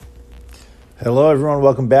Hello, everyone.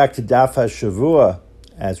 Welcome back to Daf HaShavua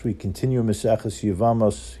as we continue Maseches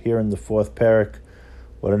Yevamos here in the fourth parak.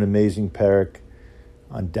 What an amazing parak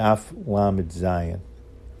on Daf Lamed Zayin.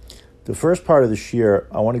 The first part of the Shiur,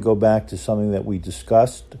 I want to go back to something that we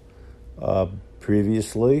discussed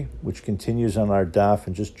previously, which continues on our Daf,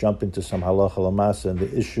 and just jump into some Halacha Lamasa and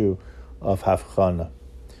the issue of Havchana.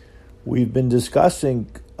 We've been discussing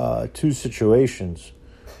two situations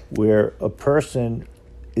where a person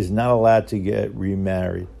is not allowed to get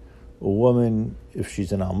remarried. A woman, if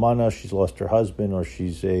she's an almana, she's lost her husband, or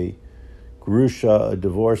she's a grusha, a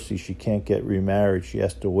divorcee, she can't get remarried. She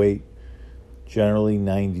has to wait generally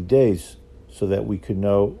 90 days so that we could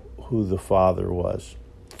know who the father was.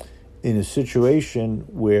 In a situation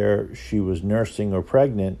where she was nursing or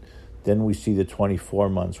pregnant, then we see the 24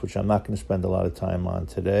 months, which I'm not going to spend a lot of time on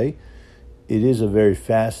today. It is a very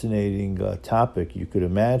fascinating topic. You could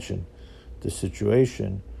imagine the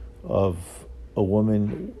situation of a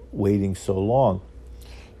woman waiting so long.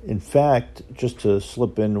 In fact, just to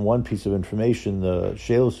slip in one piece of information, the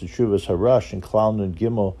Shelos Teshuvas Harash in Klal Nun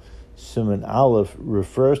Gimel Siman Aleph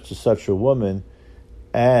refers to such a woman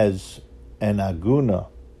as an aguna,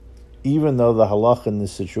 even though the halacha in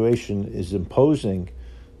this situation is imposing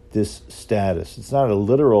this status. It's not a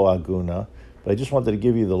literal aguna, but I just wanted to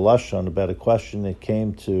give you the lashon about a question that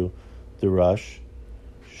came to the Rush.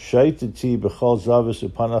 Shaitati b'chol zavis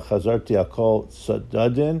upana chazarti akol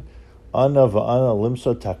sadadin ana va'ana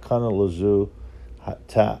limso takana lazu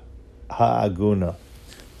ha'aguna.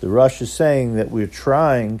 The Rush is saying that we're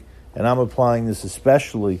trying, and I'm applying this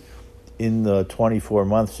especially in the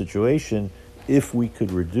 24-month situation, if we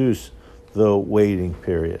could reduce the waiting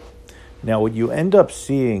period. Now, what you end up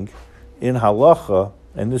seeing in halacha,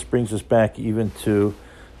 and this brings us back even to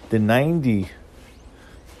the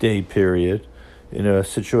 90-day period, in a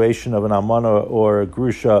situation of an almana or a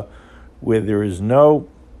grusha where there is no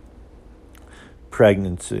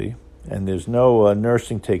pregnancy and there's no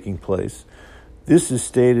nursing taking place. This is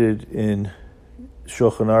stated in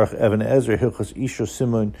Shulchan Aruch Even Ezra Hilchos Isha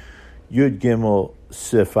Simun Yud Gimel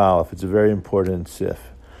Sif Aleph. It's a very important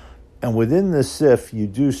sif. And within the sif, you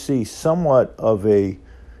do see somewhat of a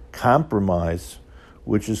compromise,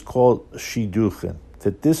 which is called shiduchin,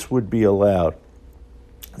 that this would be allowed.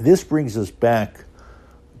 This brings us back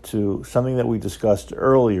to something that we discussed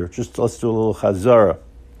earlier. Just let's do a little chazara.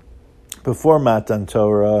 Before Matan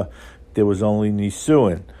Torah, there was only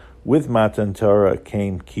nisuin. With Matan Torah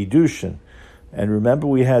came kiddushin. And remember,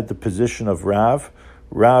 we had the position of Rav.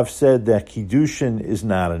 Rav said that kiddushin is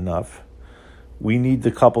not enough. We need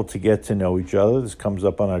the couple to get to know each other. This comes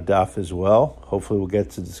up on our daf as well. Hopefully we'll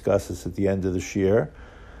get to discuss this at the end of the shiur.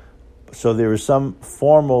 So there is some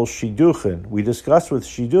formal shiduchin. We discussed with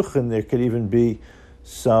shiduchin there could even be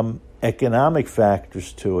some economic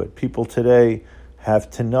factors to it. People today have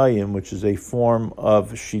tanayim, which is a form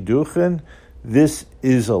of shiduchin. This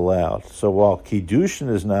is allowed. So while kiddushin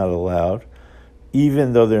is not allowed,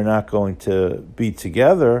 even though they're not going to be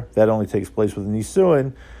together, that only takes place with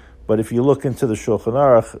nisuin. But if you look into the Shulchan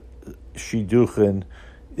Aruch, shiduchin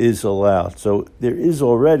is allowed. So there is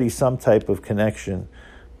already some type of connection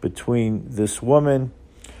between this woman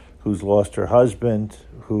who's lost her husband,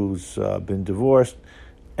 who's been divorced,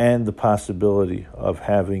 and the possibility of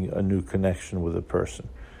having a new connection with a person.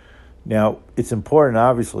 Now, it's important,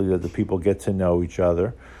 obviously, that the people get to know each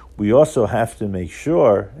other. We also have to make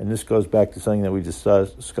sure, and this goes back to something that we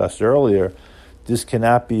discussed earlier, this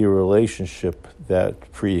cannot be a relationship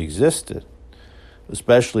that pre-existed,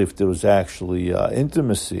 especially if there was actually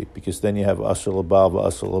intimacy, because then you have asur l'bal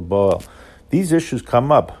v'asur l'boel. These issues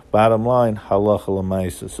come up. Bottom line, halacha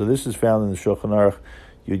l'maisa. So this is found in the Shulchan Aruch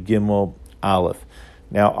Yud Gimel Aleph.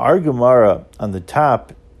 Now, our Gemara on the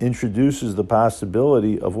top introduces the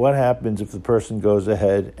possibility of what happens if the person goes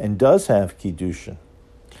ahead and does have kiddushin.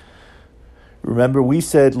 Remember, we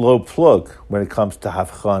said lo plug when it comes to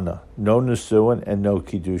havchana, no nesuin and no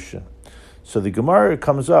kiddushin. So the Gemara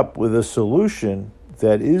comes up with a solution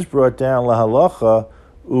that is brought down lahalacha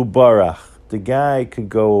ubarach. The guy could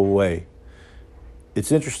go away. It's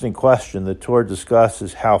an interesting question. The Torah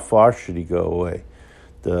discusses how far should he go away.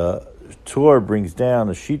 The Torah brings down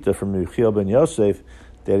a shita from Yechiel ben Yosef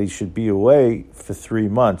that he should be away for 3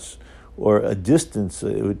 months, or a distance.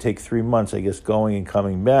 It would take 3 months, I guess, going and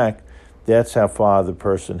coming back. That's how far the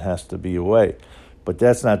person has to be away. But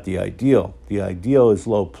that's not the ideal. The ideal is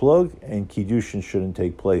low plug, and kiddushin shouldn't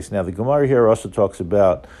take place. Now, the Gemara here also talks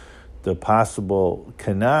about the possible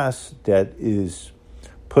kanas that is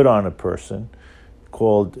put on a person,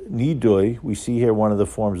 called nidui. We see here one of the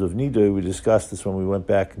forms of nidui. We discussed this when we went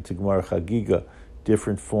back into Gemara Chagiga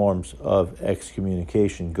different forms of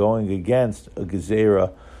excommunication, going against a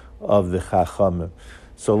gezerah of the Chachamim.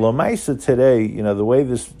 So Lamaisa today, the way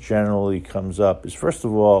this generally comes up is, first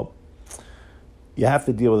of all, you have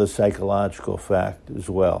to deal with a psychological fact as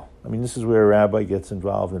well. I mean, this is where a rabbi gets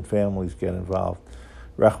involved and families get involved.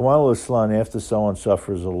 Rachmana litzlan, after someone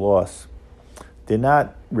suffers a loss, they're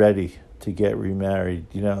not ready to get remarried.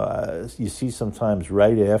 You see sometimes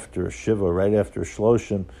right after a shiva, right after a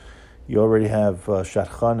shloshim, you already have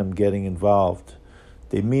shadchanim getting involved.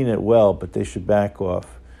 They mean it well, but they should back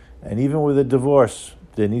off. And even with a divorce,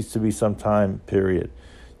 there needs to be some time period.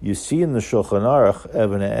 You see in the Shulchan Aruch,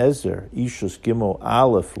 Even Ezer, Ishus Gimel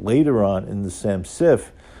Aleph, later on in the Sem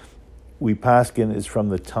Sif, we paskin is from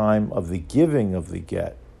the time of the giving of the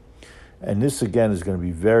get. And this again is going to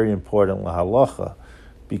be very important lahalacha,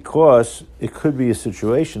 because it could be a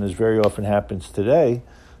situation, as very often happens today,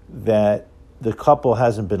 that the couple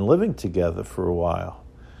hasn't been living together for a while.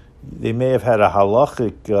 They may have had a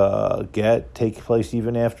halachic get take place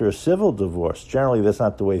even after a civil divorce. Generally, that's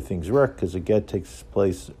not the way things work, because a get takes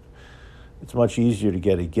place, it's much easier to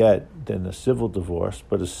get a get than a civil divorce.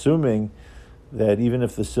 But assuming that even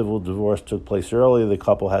if the civil divorce took place earlier, the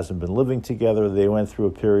couple hasn't been living together, they went through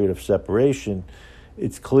a period of separation,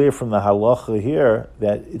 it's clear from the halacha here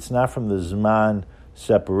that it's not from the zman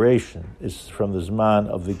separation, it's from the zman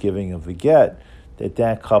of the giving of the get,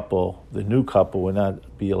 that couple, the new couple, would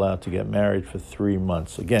not be allowed to get married for 3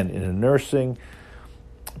 months. Again, in a nursing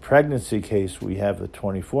pregnancy case, we have the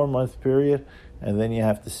 24-month period, and then you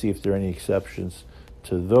have to see if there are any exceptions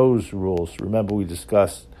to those rules. Remember, we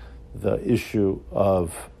discussed the issue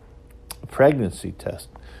of a pregnancy test.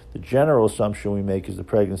 The general assumption we make is the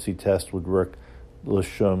pregnancy test would work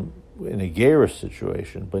l'shum in a gerus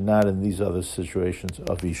situation, but not in these other situations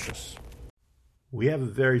of ishus. We have a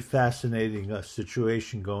very fascinating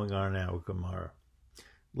situation going on in our Gemara.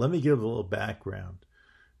 Let me give a little background.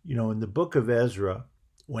 In the book of Ezra,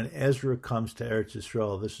 when Ezra comes to Eretz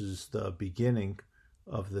Yisrael, this is the beginning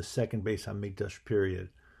of the second Beis Hamikdash period.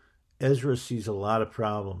 Ezra sees a lot of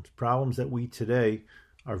problems that we today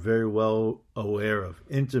are very well aware of,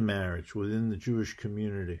 intermarriage within the Jewish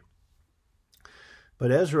community.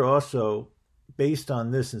 But Ezra also, based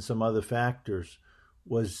on this and some other factors,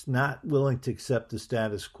 was not willing to accept the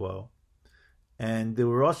status quo. And there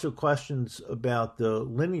were also questions about the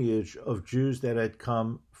lineage of Jews that had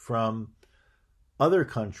come from other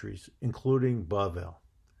countries, including Bavel.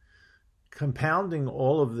 Compounding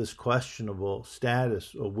all of this questionable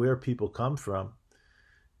status of where people come from,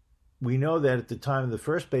 we know that at the time of the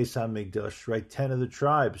first Beis HaMikdash, 10 of the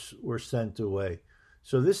tribes were sent away.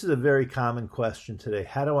 So this is a very common question today.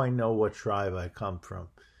 How do I know what tribe I come from?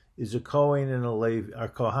 Is a Kohen and a Levi, are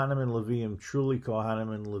Kohanim and Leviim truly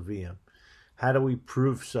Kohanim and Leviim? How do we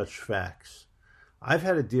prove such facts? I've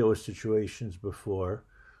had to deal with situations before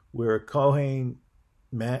where a Kohen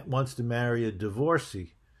wants to marry a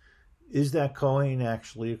divorcee. Is that Kohen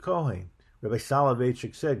actually a Kohen? Rabbi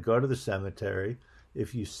Soloveitchik said, go to the cemetery.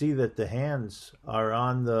 If you see that the hands are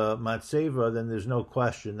on the matzeva, then there's no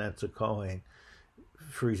question that's a Kohen.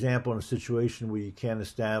 For example, in a situation where you can't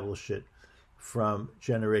establish it from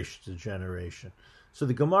generation to generation. So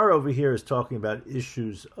the Gemara over here is talking about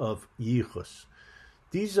issues of yichus.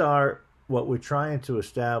 These are what we're trying to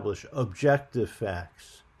establish, objective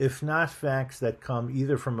facts, if not facts that come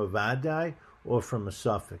either from a vadai or from a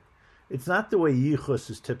suffix. It's not the way yichus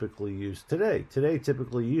is typically used today. Today,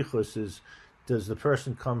 typically yichus is, does the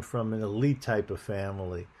person come from an elite type of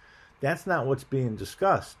family? That's not what's being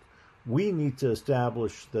discussed. We need to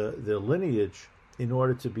establish the lineage in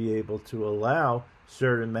order to be able to allow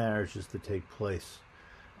certain marriages to take place.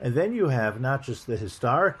 And then you have not just the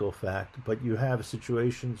historical fact, but you have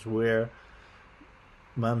situations where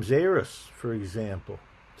mamzerus, for example,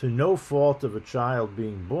 to no fault of a child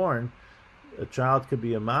being born, a child could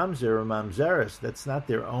be a mamzer or mamzeris. That's not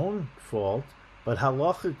their own fault, but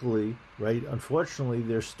halachically, unfortunately,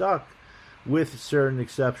 they're stuck with certain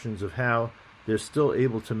exceptions of how they're still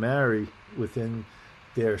able to marry within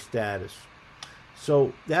their status.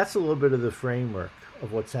 So that's a little bit of the framework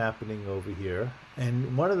of what's happening over here.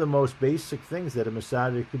 And one of the most basic things that a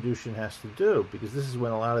Masada Kedushin has to do, because this is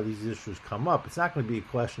when a lot of these issues come up, it's not going to be a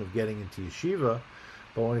question of getting into yeshiva,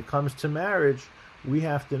 but when it comes to marriage, we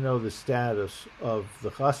have to know the status of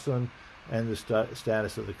the chassan and the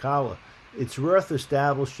status of the kala. It's worth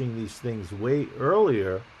establishing these things way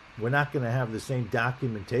earlier. We're not going to have the same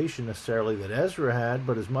documentation necessarily that Ezra had,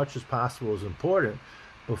 but as much as possible is important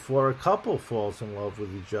before a couple falls in love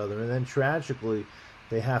with each other. And then tragically,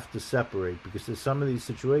 they have to separate because there's some of these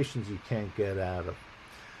situations you can't get out of.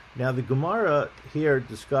 Now, the Gemara here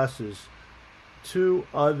discusses two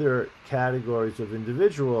other categories of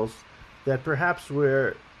individuals that perhaps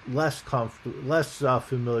we're less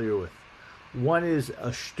familiar with. One is a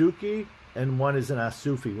shtuki and one is an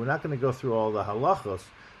asufi. We're not going to go through all the halachos,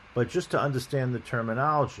 but just to understand the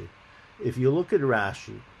terminology. If you look at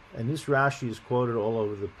Rashi, and this Rashi is quoted all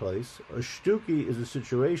over the place, a shtuki is a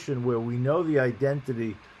situation where we know the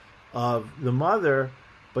identity of the mother,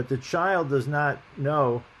 but the child does not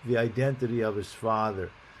know the identity of his father.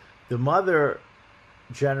 The mother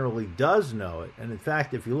generally does know it. And in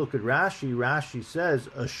fact, if you look at Rashi, Rashi says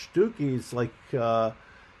a shtuki is like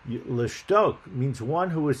l'shtok, means one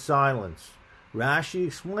who is silenced. Rashi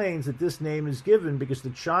explains that this name is given because the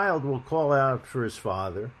child will call out for his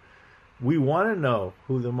father. We want to know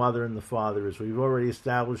who the mother and the father is. We've already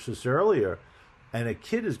established this earlier. And a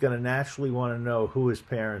kid is going to naturally want to know who his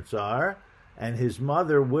parents are, and his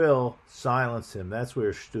mother will silence him. That's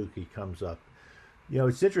where shtuki comes up. You know,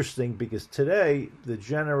 it's interesting because today the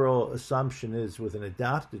general assumption is with an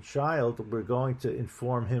adopted child, we're going to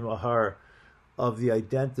inform him or her of the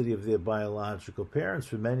identity of their biological parents.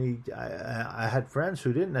 For many, I had friends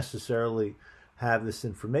who didn't necessarily have this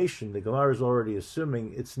information. The Gemara is already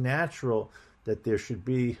assuming it's natural that there should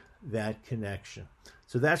be that connection.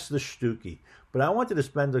 So that's the shtuki. But I wanted to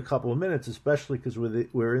spend a couple of minutes, especially because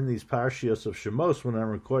we're in these parshios of Shemos when I'm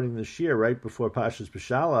recording this year, right before Parshas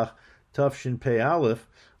B'Shalach, Tavshin Pei Aleph,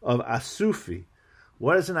 of Asufi.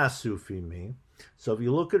 What does an Asufi mean? So if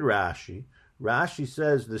you look at Rashi, Rashi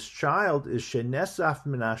says this child is shenesaf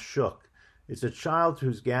min ashuk. It's a child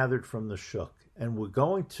who's gathered from the shuk. And we're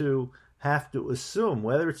going to have to assume,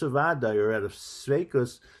 whether it's a vaday or out of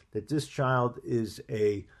sveikus, that this child is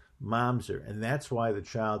a mamzer. And that's why the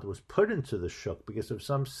child was put into the shuk, because of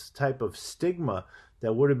some type of stigma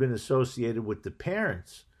that would have been associated with the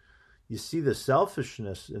parents. You see the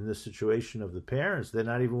selfishness in this situation of the parents. They're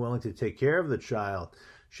not even willing to take care of the child.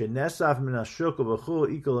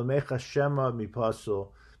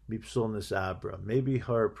 Maybe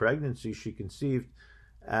her pregnancy she conceived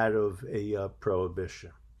out of a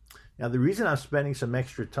prohibition. Now, the reason I'm spending some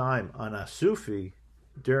extra time on Asufi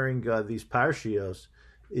during these parshios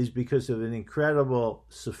is because of an incredible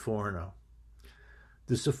Seforno.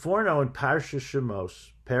 The Seforno in Parsha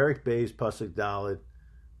Shemos, Perek Beis, Pasuk Daled,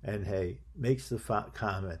 and Hey, makes the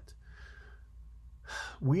comment.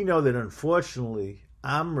 We know that unfortunately,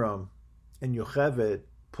 Amram and Yocheved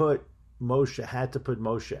had to put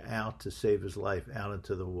Moshe out to save his life, out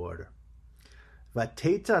into the water.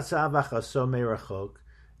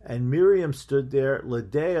 And Miriam stood there,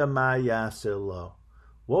 L'dea ma yaseh lo.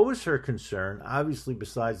 What was her concern? Obviously,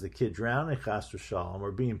 besides the kid drowning, Chas v'Shalom,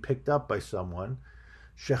 or being picked up by someone,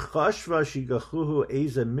 Shechashva shigachuhu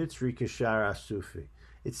eza mitzri kishar asufi.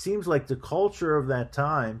 It seems like the culture of that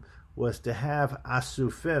time was to have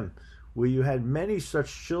asufim, where you had many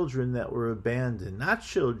such children that were abandoned, not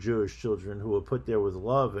Jewish children who were put there with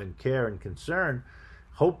love and care and concern,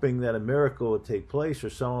 hoping that a miracle would take place or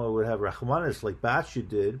someone would have rachmanis like Batya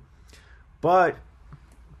did. But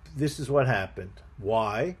this is what happened.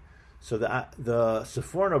 Why? So the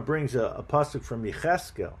Seforno brings a pasuk from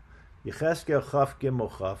Yecheskel. Yecheskel Chaf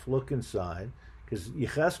Gimel Chaf, look inside, because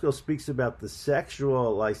Yecheskel speaks about the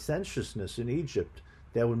sexual licentiousness in Egypt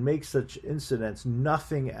that would make such incidents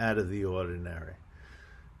nothing out of the ordinary.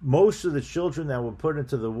 Most of the children that were put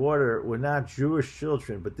into the water were not Jewish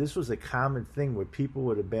children, but this was a common thing where people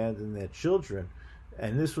would abandon their children.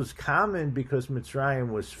 And this was common because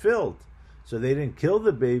Mitzrayim was filled. So they didn't kill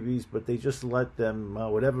the babies, but they just let them,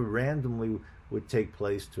 whatever randomly would take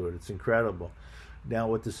place to it. It's incredible. Now,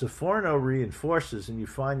 what the Seforno reinforces, and you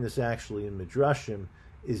find this actually in Midrashim,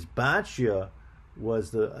 is Batya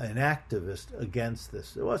was an activist against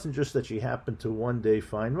this. It wasn't just that she happened to one day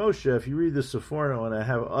find Moshe. If you read the Seforno, and I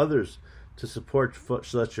have others to support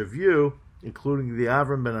such a view, including the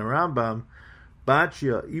Avram ben Rambam,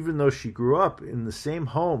 Batya, even though she grew up in the same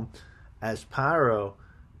home as Paro,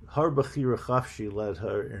 her Bechira Chafshi led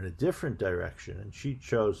her in a different direction, and she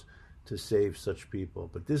chose to save such people.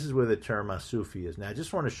 But this is where the term Asufi is. Now, I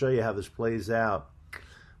just want to show you how this plays out.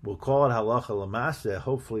 We'll call it Halacha Lamasa.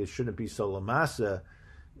 Hopefully it shouldn't be so Lamasa.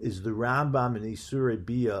 Is the Rambam in Isurei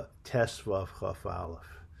Bia Tesvav Chaf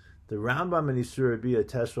Aleph. The Rambam in Isurei Bia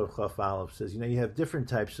Tesvav Chaf Aleph says, you have different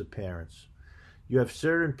types of parents. You have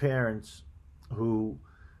certain parents who,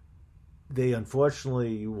 they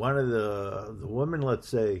unfortunately, one of the woman, let's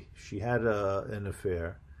say, she had an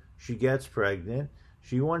affair. She gets pregnant.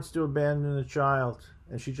 She wants to abandon the child,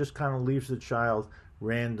 and she just kind of leaves the child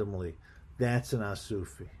randomly. That's an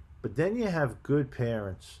Asufi. But then you have good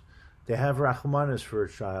parents. They have Rachmanis for a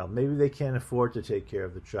child. Maybe they can't afford to take care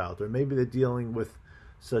of the child, or maybe they're dealing with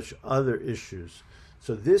such other issues.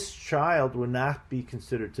 So this child would not be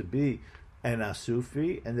considered to be an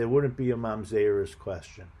asufi, and there wouldn't be a mamzerus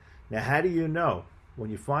question. Now, how do you know? When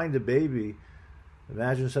you find a baby,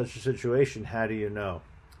 imagine such a situation, how do you know?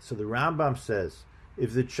 So the Rambam says,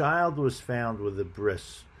 if the child was found with a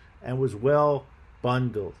bris and was well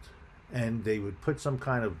bundled, and they would put some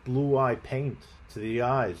kind of blue-eye paint to the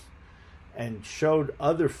eyes and showed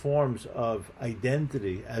other forms of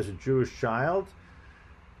identity as a Jewish child,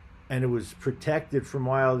 and it was protected from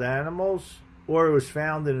wild animals, or it was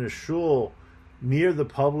found in a shul near the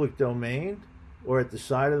public domain or at the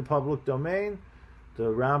side of the public domain, the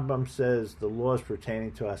Rambam says the laws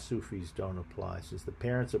pertaining to asufis don't apply, since the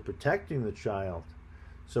parents are protecting the child.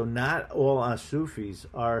 So not all asufis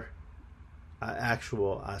are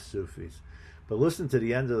actual asufis. But listen to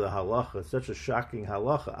the end of the halacha. It's such a shocking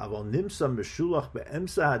halacha. Aval nimsa meshulach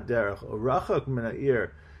be'emsa haderech orachak min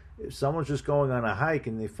ha'ir. If someone's just going on a hike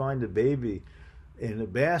and they find a baby in a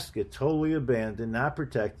basket, totally abandoned, not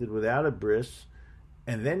protected, without a bris,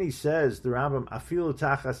 and then he says, the Rambam, afilu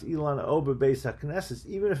tachas ilan oba beis haknesses,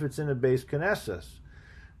 even if it's in a beis knesses.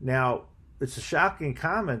 Now, it's a shocking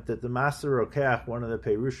comment that the Master Rokeach, one of the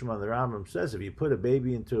Perushim on the Rambam, says if you put a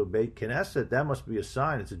baby into a Beit Knesset, that must be a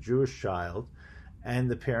sign it's a Jewish child, and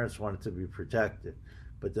the parents want it to be protected.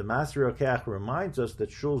 But the Master Rokeach reminds us that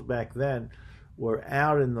shuls back then were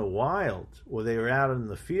out in the wild, or they were out in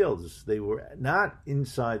the fields. They were not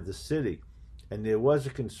inside the city. And there was a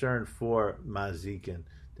concern for mazikin.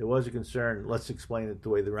 There was a concern, let's explain it the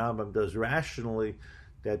way the Rambam does rationally,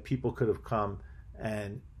 that people could have come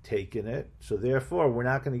and taken it. So therefore, we're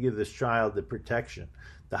not going to give this child the protection.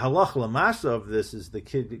 The halach lamasa of this is the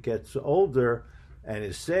kid that gets older and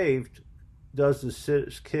is saved. Does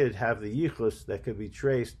this kid have the yichus that could be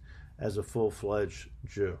traced as a full-fledged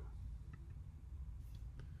Jew?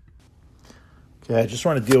 Okay, I just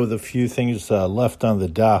want to deal with a few things left on the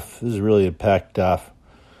daf. This is really a packed daf.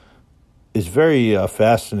 It's very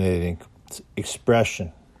fascinating. It's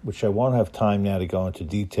expression, which I won't have time now to go into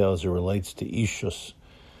detail as it relates to ishus.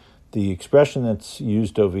 The expression that's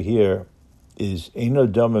used over here is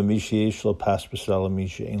Eino dama mishi yesh lo pas b'salo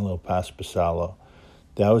mishi ein lo pas b'salo.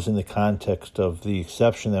 That was in the context of the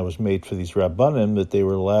exception that was made for these rabbanim, that they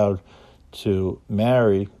were allowed to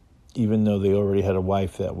marry even though they already had a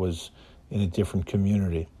wife that was in a different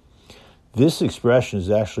community. This expression is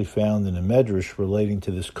actually found in a medrash relating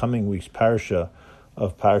to this coming week's parsha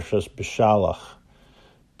of Parshas B'Shalach,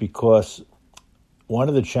 because one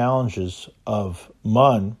of the challenges of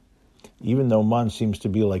mun, even though mun seems to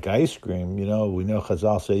be like ice cream, we know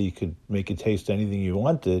Chazal say you could make it taste anything you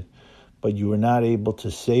wanted, but you were not able to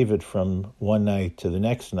save it from one night to the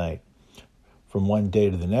next night, from one day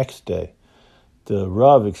to the next day. The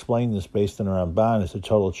Rav explained this based on a Ramban as a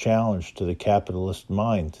total challenge to the capitalist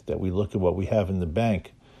mind, that we look at what we have in the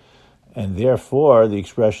bank. And therefore, the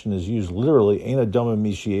expression is used literally, Ein adoma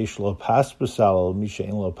mishi yesh lo pas b'salo, mishi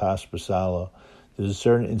ein lo pas b'salo. There's a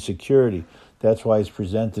certain insecurity. That's why it's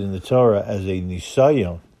presented in the Torah as a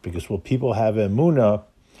nisayon, because people have emunah,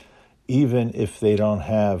 even if they don't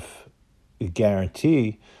have a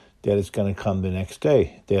guarantee that it's going to come the next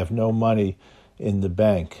day. They have no money in the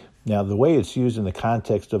bank. Now, the way it's used in the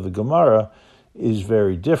context of the Gemara is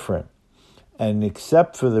very different. And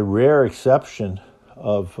except for the rare exception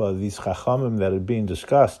of these chachamim that are being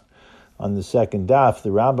discussed on the second daf, the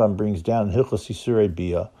Rambam brings down Hilchos Yisurei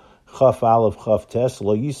Bia, Chaf Aleph Chaf Tes,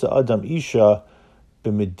 Lo Yisa Adam Isha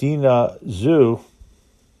B'Medina Zu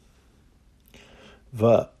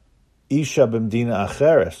Va Isha B'Medina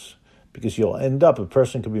Acheres, because you'll end up, a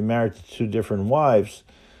person could be married to two different wives.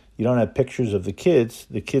 You don't have pictures of the kids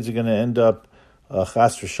are going to end up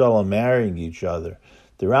chas v'shalom marrying each other.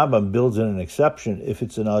 The Rambam builds in an exception if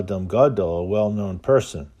it's an Adam Gadol, a well-known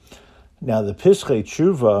person. Now, the Pischei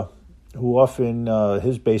Tshuva, who often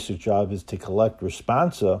his basic job is to collect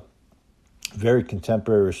responsa, very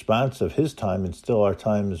contemporary responsa of his time and still our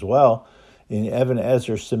time as well, in Even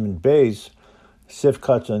Ezer Siman Beis, Sif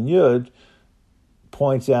Katan Yud,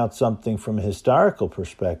 points out something from a historical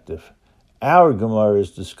perspective. Our Gemara is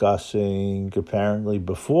discussing, apparently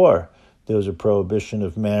before, there was a prohibition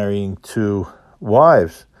of marrying two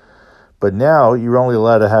wives. But now you're only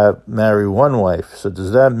allowed to marry one wife. So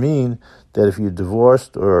does that mean that if you're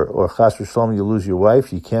divorced or chas v'shalom you lose your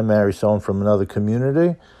wife, you can't marry someone from another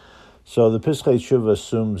community? So the Pischei Tshuva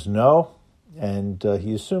assumes no, and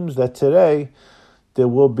he assumes that today there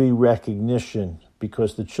will be recognition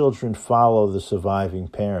because the children follow the surviving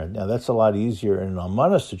parent. Now, that's a lot easier in an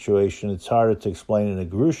almana situation. It's harder to explain in a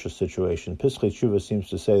gerusha situation. Pischei Tshuva seems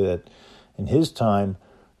to say that in his time,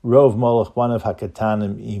 Rov Molech Banav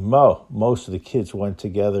Hakatanim Imo. Most of the kids went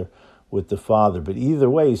together with the father. But either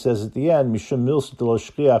way, he says at the end, Mishum Milsa de lo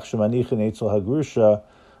Shchiach Shemanichin Eitzel Hagrusha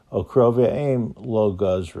O Krovei Aim Lo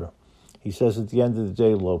Gazra. He says at the end of the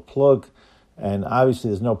day, Lo Plug. And obviously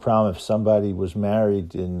there's no problem if somebody was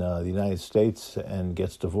married in the United States and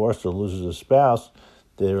gets divorced or loses a spouse,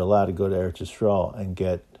 they're allowed to go to Eretz Yisrael and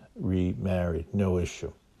get remarried. No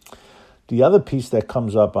issue. The other piece that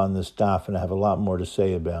comes up on this daf, and I have a lot more to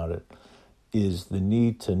say about it, is the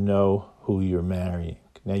need to know who you're marrying.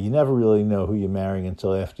 Now, you never really know who you're marrying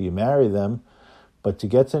until after you marry them, but to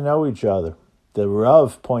get to know each other, the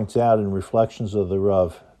Rav points out in Reflections of the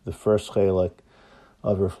Rav, the first chelek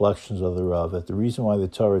of Reflections of the Rav, that the reason why the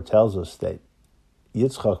Torah tells us that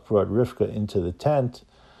Yitzchak brought Rivka into the tent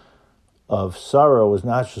of Sarah was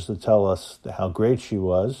not just to tell us how great she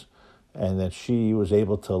was, and that she was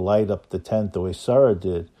able to light up the tent the way Sarah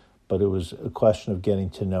did, but it was a question of getting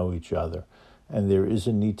to know each other. And there is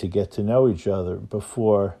a need to get to know each other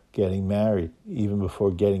before getting married, even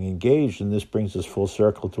before getting engaged. And this brings us full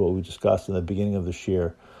circle to what we discussed in the beginning of the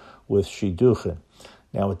shiur with Shidduchin.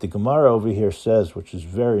 Now, what the Gemara over here says, which is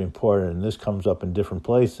very important, and this comes up in different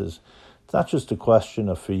places, it's not just a question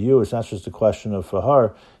of for you, it's not just a question of for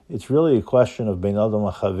her, it's really a question of Ben Adam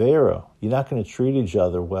Chavero. You're not going to treat each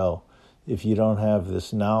other well if you don't have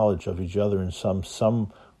this knowledge of each other in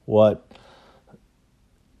somewhat,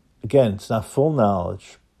 again, it's not full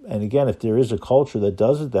knowledge. And again, if there is a culture that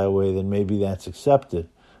does it that way, then maybe that's accepted.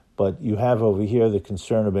 But you have over here the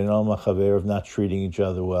concern of Ben Alma Chaver of not treating each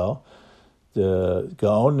other well. The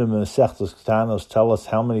Gaonim and the Sechtas Ktanos tell us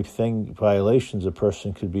how many violations a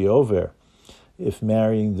person could be over if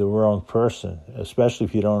marrying the wrong person, especially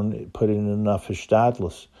if you don't put in enough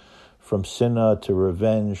hishtadlus, from sinna to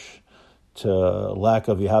revenge, to lack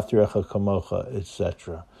of Yahavtirecha Kamocha,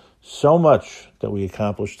 etc. So much that we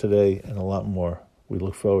accomplished today and a lot more. We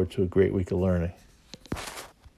look forward to a great week of learning.